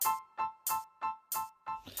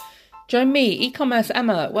Join me, E-commerce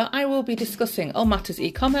Emma, where I will be discussing all matters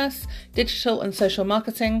e-commerce, digital and social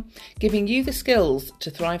marketing, giving you the skills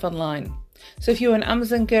to thrive online. So if you're an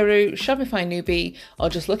Amazon guru, Shopify newbie, or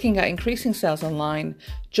just looking at increasing sales online,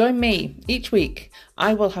 join me each week.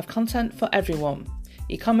 I will have content for everyone.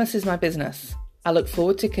 E-commerce is my business. I look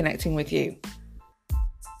forward to connecting with you.